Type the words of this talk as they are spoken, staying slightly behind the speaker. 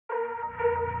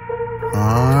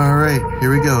Alright,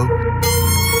 here we go.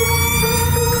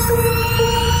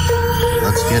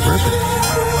 Let's get ripping.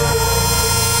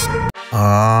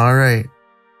 Alright,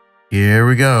 here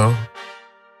we go.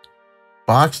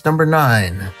 Box number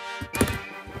 9.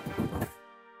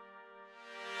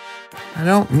 I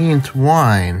don't mean to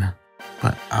whine,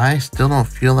 but I still don't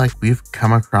feel like we've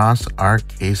come across our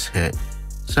case hit.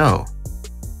 So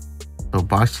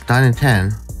box 9 and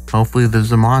 10, hopefully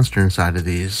there's a monster inside of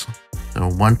these. So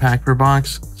 1 pack per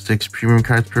box, 6 premium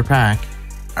cards per pack.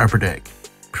 Upper Deck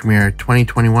Premier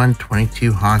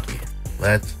 2021-22 Hockey.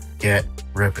 Let's get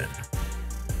ripping.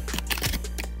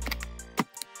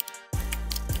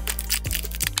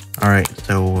 Alright,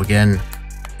 so again,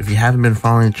 if you haven't been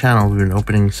following the channel, we've been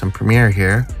opening some Premier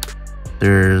here.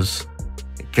 There's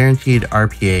a guaranteed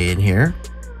RPA in here,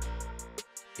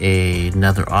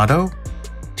 another auto,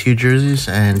 2 jerseys,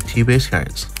 and 2 base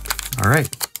cards.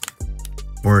 Alright.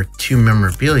 Or 2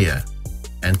 memorabilia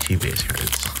and 2 base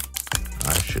cards,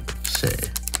 I should say.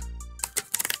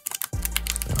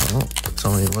 So it's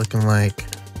only looking like,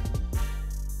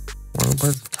 what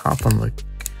about the top one look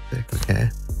thick? Okay.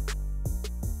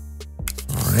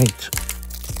 Alright.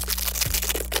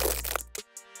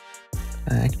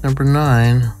 Pack number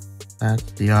 9.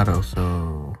 That's the auto,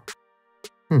 so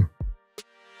a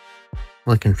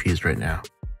little confused right now.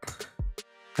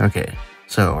 Okay,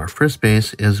 so our first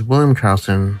base is William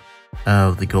Karlsson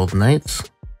of the Golden Knights.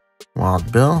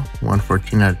 Wild Bill,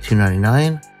 114 out of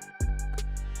 299.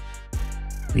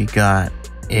 We got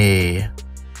a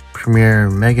Premier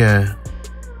Mega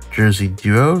Jersey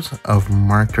Duos of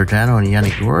Mark Giordano and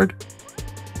Yannick Gourde,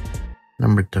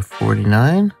 numbered to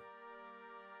 49.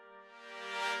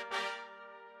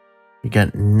 We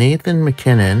got Nathan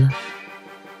McKinnon,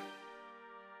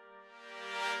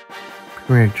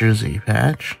 Premier Jersey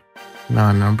patch,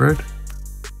 non-numbered.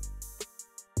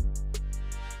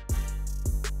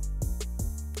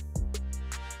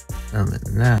 And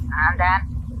then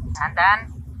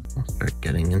we'll start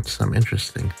getting into some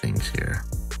interesting things here.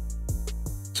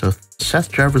 So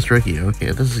Seth Jarvis rookie,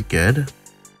 okay, this is good.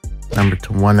 Numbered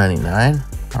to 199.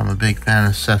 I'm a big fan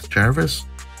of Seth Jarvis.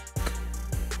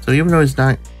 So even though he's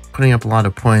not putting up a lot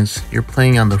of points, you're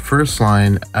playing on the first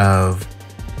line of,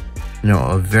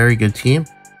 a very good team.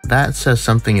 That says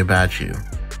something about you.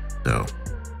 So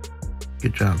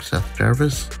good job, Seth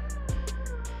Jarvis.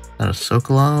 Out of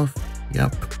Sokolov.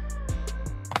 Yep.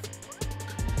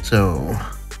 So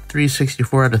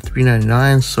 364 out of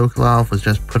 399. Sokolov was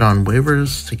just put on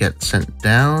waivers to get sent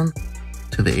down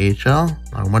to the AHL.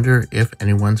 I wonder if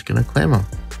anyone's gonna claim him.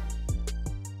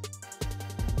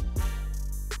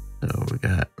 So we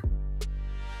got,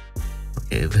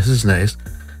 okay, this is nice.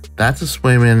 That's a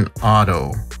Swayman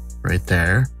auto right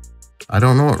there. I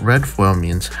don't know what red foil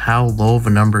means. How low of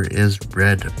a number is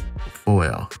red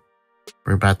foil?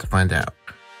 We're about to find out.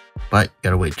 But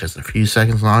gotta wait just a few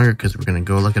seconds longer because we're gonna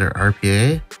go look at our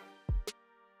RPA.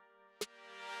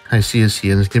 I see a C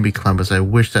and it's gonna be Columbus. I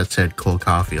wish that said Cole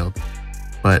Caulfield,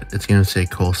 but it's gonna say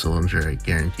Cole Sillinger, I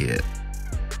guarantee it.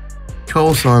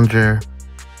 Cole Sillinger,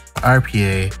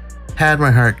 RPA, had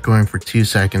my heart going for 2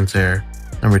 seconds there.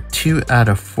 Number 2 out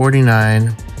of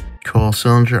 49, Cole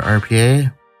Sillinger,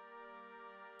 RPA.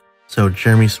 So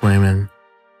Jeremy Swayman.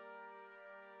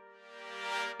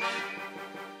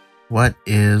 What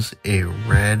is a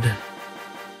red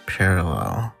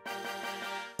parallel?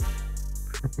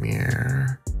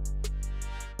 Premier.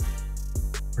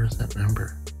 Where's that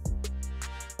number?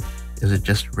 Is it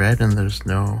just red and there's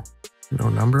no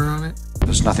number on it?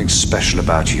 There's nothing special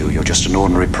about you. You're just an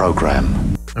ordinary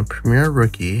program. A Premier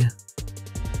rookie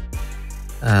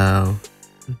of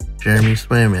Jeremy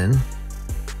Swayman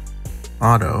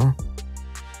auto.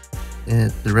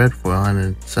 It's the red foil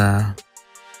and it's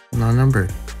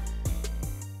non-numbered.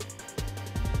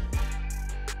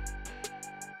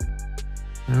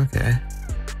 Okay.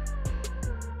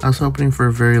 I was hoping for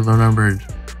a very low numbered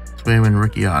Swayman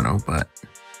rookie auto, but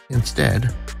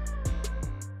instead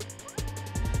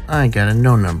I got a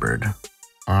no numbered.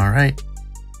 Alright.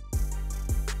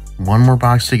 One more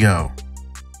box to go.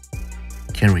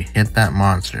 Can we hit that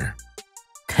monster?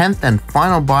 10th and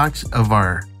final box of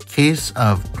our case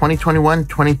of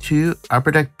 2021-22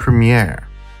 Upper Deck Premier.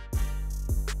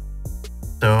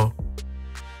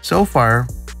 So far,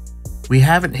 we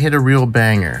haven't hit a real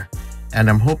banger, and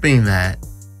I'm hoping that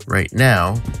right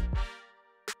now,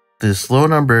 this low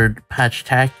numbered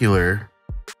Patchtacular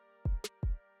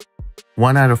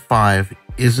 1 out of 5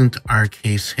 isn't our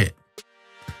case hit.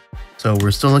 So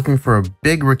we're still looking for a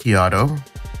big rookie auto,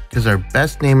 because our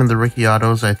best name in the rookie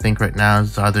autos, I think right now,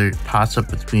 is either toss up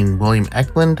between William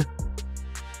Eklund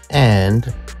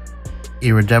and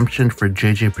a redemption for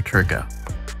JJ Peterka.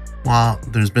 While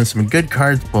there's been some good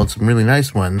cards pulled, some really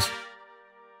nice ones,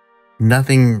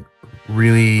 nothing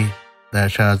really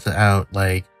that shouts out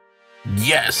like,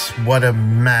 yes, what a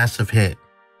massive hit.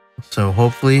 So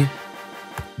hopefully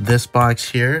this box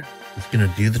here is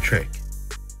gonna do the trick.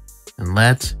 And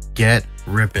let's get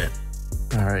ripping.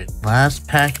 All right, last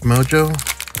pack mojo.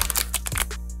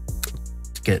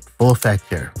 Let's get full effect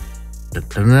here.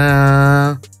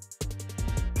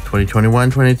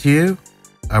 2021-22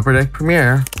 Upper Deck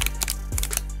Premiere.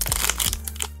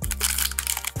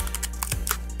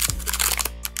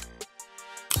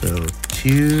 So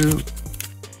 2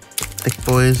 thick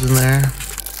boys in there.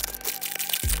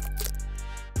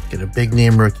 Get a big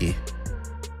name rookie.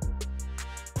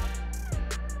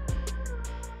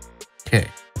 Okay,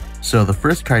 so the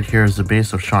first card here is the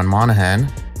base of Sean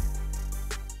Monahan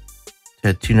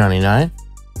at $2.99.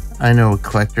 I know a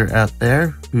collector out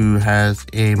there who has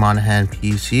a Monahan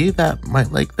PC that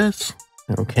might like this.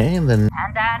 Okay, and then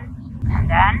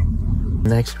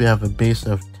next we have a base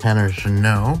of Tanner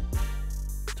Jeannot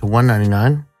to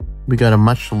 $1.99. We got a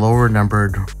much lower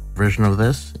numbered version of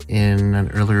this in an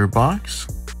earlier box.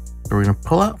 So we're gonna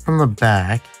pull out from the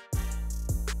back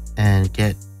and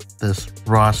get this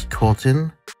Ross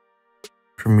Colton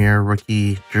Premier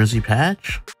Rookie Jersey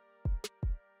patch.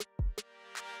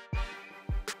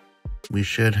 We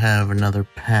should have another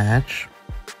patch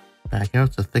back out.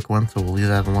 It's a thick one, so we'll leave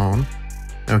that alone.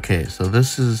 Okay, so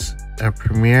this is a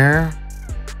Premier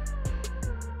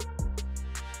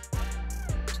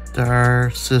Star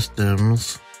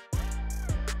Systems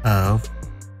of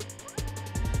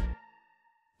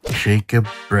Jacob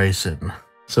Bryson.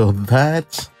 So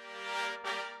that's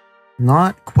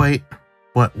not quite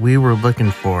what we were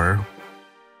looking for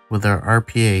with our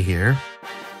RPA here.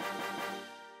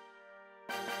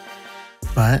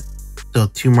 But still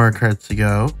 2 more cards to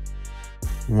go.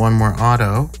 1 more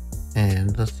auto.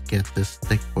 And let's get this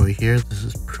thick boy here. This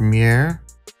is Premier.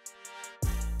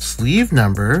 Sleeve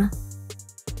number.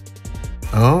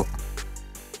 Oh,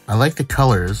 I like the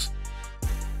colors.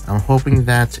 I'm hoping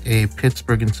that's a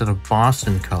Pittsburgh instead of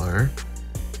Boston color.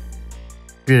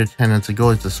 3 out of 10, it's a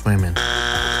goalie to swim in.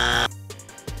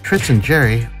 Tristan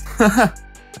Jerry.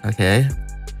 Okay.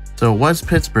 So it was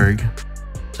Pittsburgh.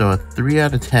 So a 3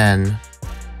 out of 10.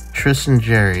 Tristan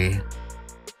Jerry.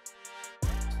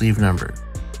 Sleeve number.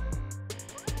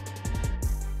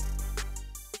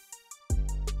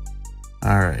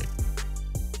 Alright.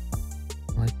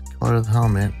 I like the color of the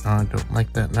helmet. Oh, I don't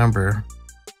like that number.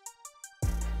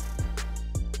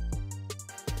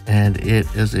 And it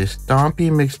is a Stompy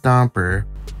McStomper.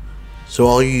 So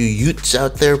all you Utes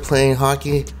out there playing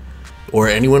hockey, or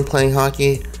anyone playing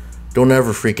hockey, don't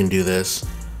ever freaking do this.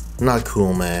 Not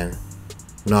cool, man.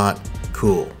 Not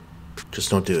cool. Just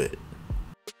don't do it.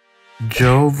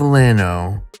 Joe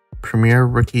Veleno, Premier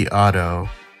Rookie Auto.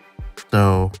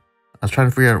 So I was trying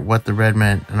to figure out what the red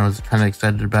meant, and I was kind of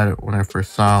excited about it when I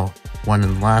first saw one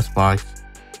in the last box.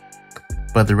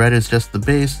 But the red is just the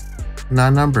base,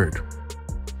 not numbered.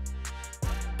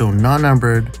 So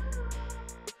non-numbered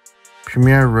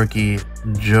Premier Rookie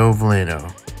Joe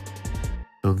Veleno.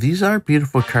 So these are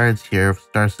beautiful cards here of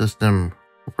Star System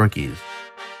rookies,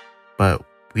 but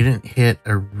we didn't hit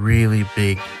a really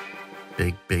big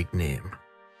name.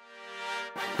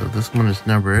 So this one is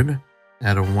numbered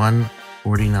at a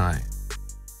 149.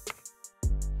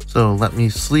 So let me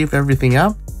sleeve everything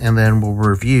up and then we'll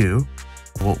review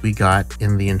what we got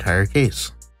in the entire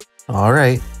case. All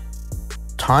right,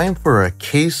 time for a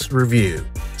case review.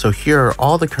 So here are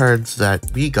all the cards that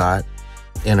we got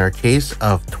in our case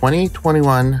of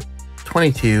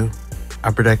 2021-22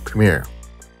 Upper Deck Premiere.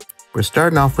 We're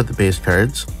starting off with the base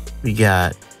cards. We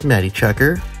got Matty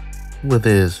Chucker with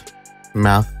his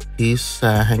mouthpiece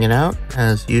hanging out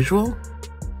as usual.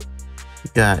 We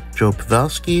got Joe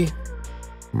Pavelski,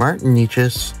 Martin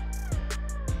Necas,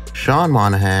 Sean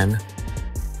Monahan,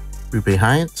 Rupe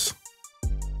Hintz,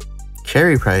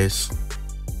 Carey Price,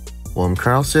 William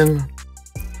Karlsson,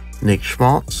 Nick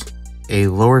Schmaltz, a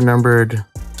lower numbered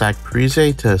Zach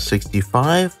Parise to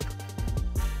 65,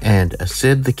 and a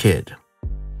Sid the Kid.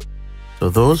 So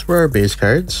those were our base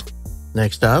cards.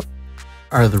 Next up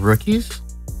are the rookies: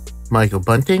 Michael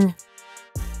Bunting,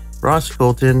 Ross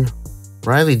Colton,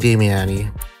 Riley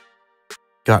Damiani,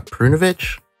 got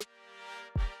Prunovich,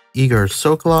 Igor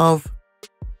Sokolov,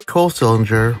 Cole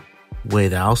Sillinger,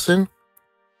 Wade Allison,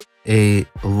 a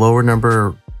lower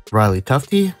number Riley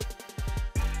Tufte,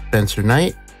 Spencer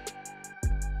Knight,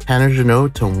 Tanner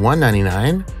Jeannot to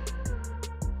 199,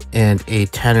 and a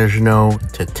Tanner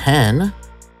Jeannot to 10.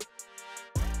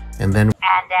 And then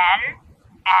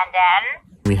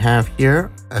we We have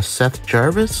here a Seth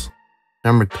Jarvis,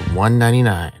 numbered to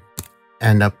 199.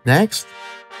 And up next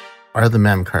are the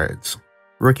mem cards.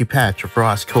 Rookie patch of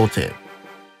Ross Colton.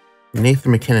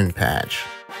 Nathan McKinnon patch.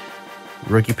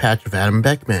 Rookie patch of Adam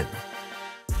Beckman.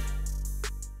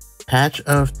 Patch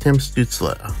of Tim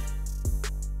Stutzla.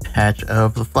 Patch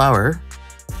of The Flower.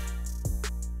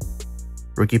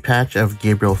 Rookie patch of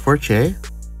Gabriel Fortier.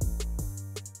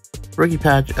 Rookie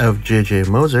patch of JJ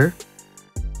Moser.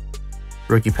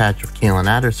 Rookie patch of Kalen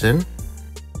Anderson.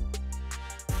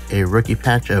 A rookie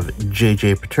patch of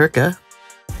JJ Peterka.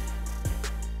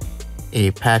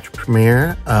 A patch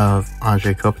premiere of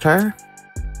Andrei Kopitar.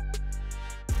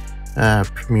 A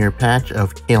premiere patch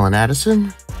of Kalen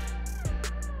Addison.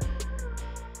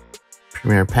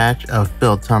 Premiere patch of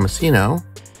Phil Tomasino.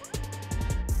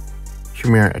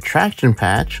 Premiere attraction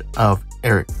patch of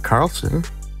Eric Carlson.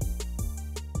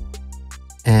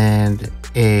 And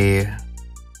a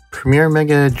Premier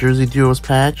Mega Jersey Duos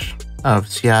patch of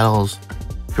Seattle's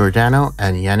Giordano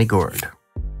and Yanni Gord.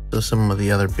 So some of the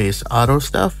other base auto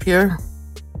stuff here.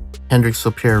 Hendrix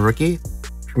Lapierre rookie,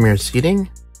 Premier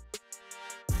Seating.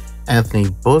 Anthony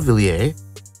Beauvillier,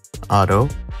 auto,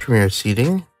 Premier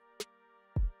Seating.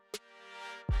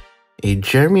 A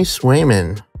Jeremy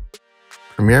Swayman,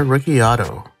 Premier Rookie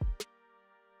auto.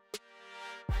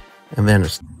 And then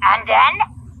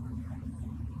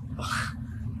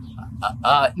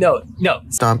no.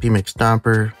 Stompy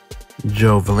McStomper,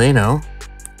 Joe Valeno,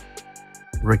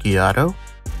 rookie auto.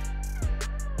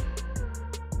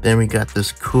 Then we got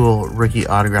this cool rookie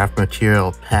autograph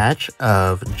material patch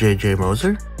of JJ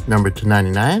Moser, numbered to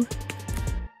 99.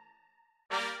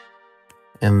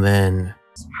 And then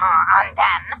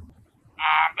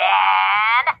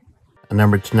a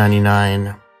numbered to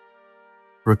 99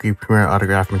 rookie premier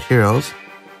autograph materials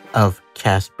of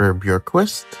Casper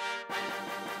Bjorkquist.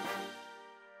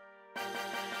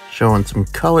 Showing some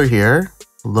color here.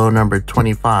 Low number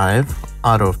 25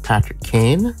 auto of Patrick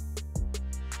Kane.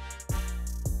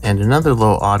 And another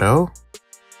low auto,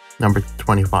 number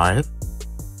 25,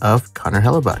 of Connor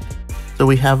Hellebuck. So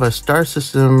we have a Star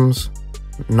Systems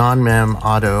non-mem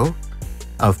auto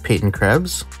of Peyton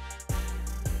Krebs.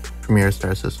 Premier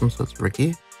Star Systems, so it's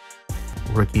rookie.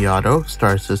 Rookie auto,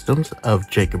 Star Systems of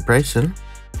Jacob Bryson.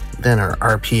 Then our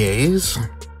RPAs,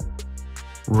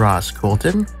 Ross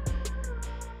Colton.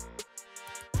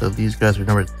 So these guys are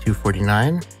numbered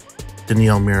 249.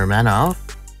 Daniil Miramanov.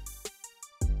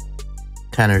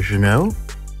 Tanner Jeannot,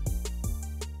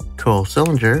 Cole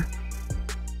Sillinger,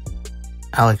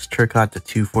 Alex Turcotte to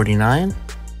 249,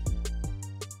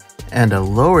 and a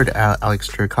lowered Alex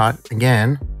Turcotte,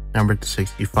 again, numbered to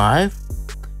 65,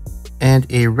 and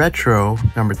a retro,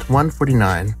 numbered to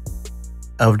 149,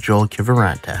 of Joel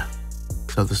Kiviranta.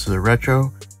 So this is a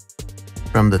retro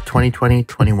from the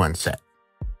 2020-21 set.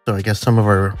 So I guess some of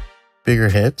our bigger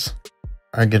hits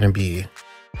are going to be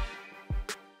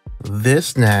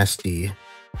this nasty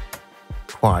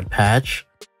quad patch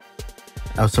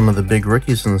of some of the big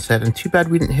rookies in the set, and too bad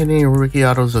we didn't hit any rookie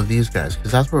autos of these guys,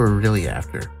 because that's what we're really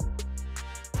after.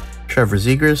 Trevor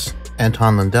Zegras,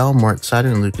 Anton Lundell, Mort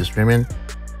Sutton, and Lucas Raymond.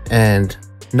 And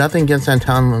nothing against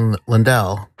Anton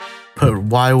Lundell, but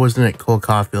why wasn't it Cole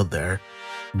Caulfield there?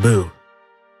 Boo.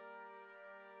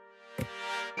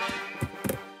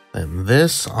 And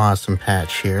this awesome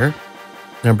patch here,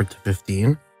 numbered to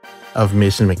 15, of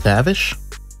Mason McTavish.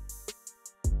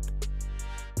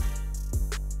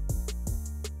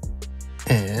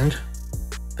 And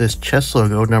this chest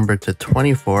logo, numbered to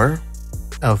 24,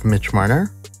 of Mitch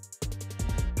Marner.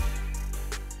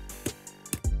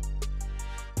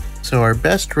 So our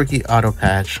best rookie auto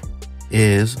patch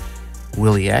is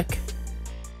Willie Eck.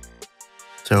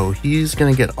 So he's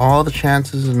going to get all the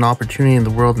chances and opportunity in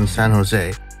the world in San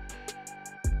Jose.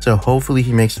 So hopefully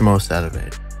he makes the most out of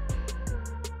it.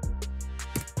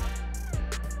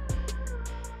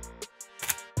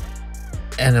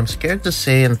 And I'm scared to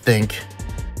say and think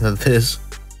that this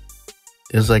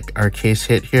is like our case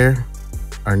hit here.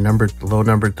 Our low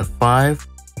numbered to 5.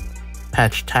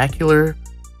 Patchtacular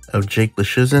of Jake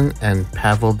Leshizin and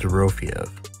Pavel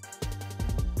Dorofiev.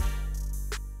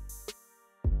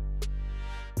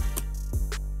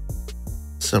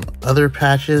 Some other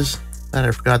patches that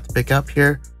I forgot to pick up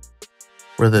here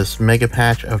were this mega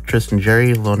patch of Tristan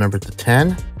Jerry, low numbered to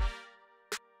 10.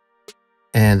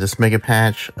 And this mega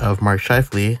patch of Mark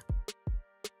Scheifele,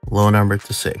 low numbered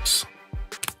to 6.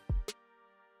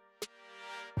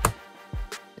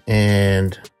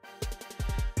 And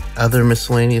other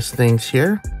miscellaneous things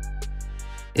here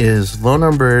is low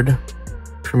numbered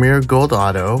Premier Gold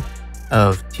Auto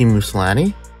of Teemu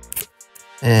Selanne.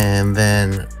 And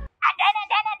then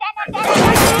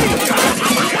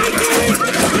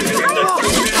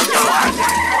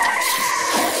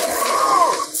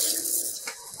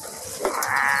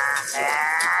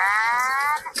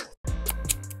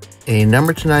a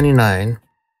number 299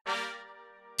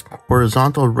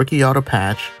 horizontal rookie auto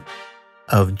patch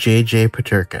of JJ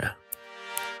Peterka.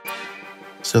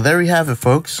 So there we have it,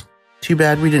 folks. Too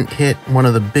bad we didn't hit one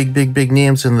of the big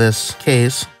names in this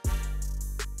case.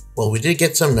 Well, we did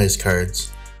get some nice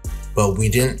cards, but we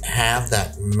didn't have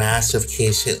that massive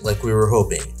case hit like we were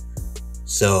hoping.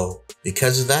 So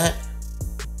because of that,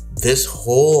 this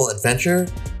whole adventure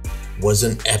was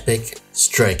an epic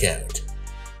strikeout,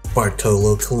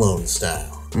 Bartolo Colon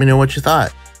style. Let me know what you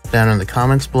thought down in the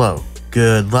comments below.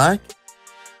 Good luck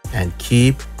and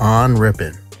keep on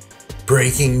ripping.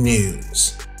 Breaking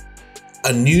news.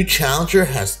 A new challenger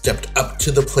has stepped up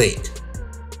to the plate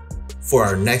for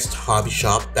our next hobby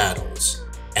shop battles,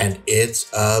 and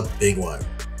it's a big one.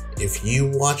 If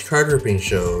you watch card ripping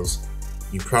shows,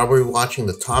 you're probably watching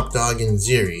the top dog in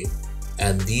Ziri,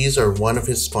 and these are one of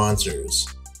his sponsors,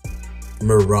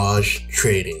 Mirage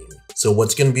Trading. So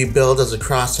what's going to be billed as a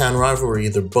crosstown rivalry,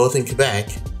 they're both in Quebec.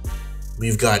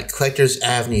 We've got Collectors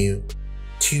Avenue,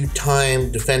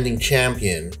 two-time defending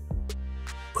champion,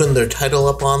 putting their title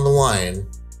up on the line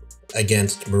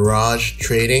against Mirage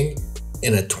Trading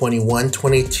in a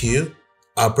 21-22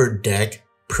 Upper Deck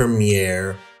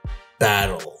Premiere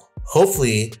battle.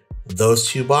 Hopefully, those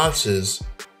two boxes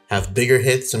have bigger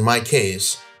hits in my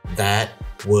case. That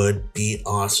would be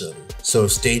awesome. So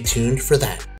stay tuned for that.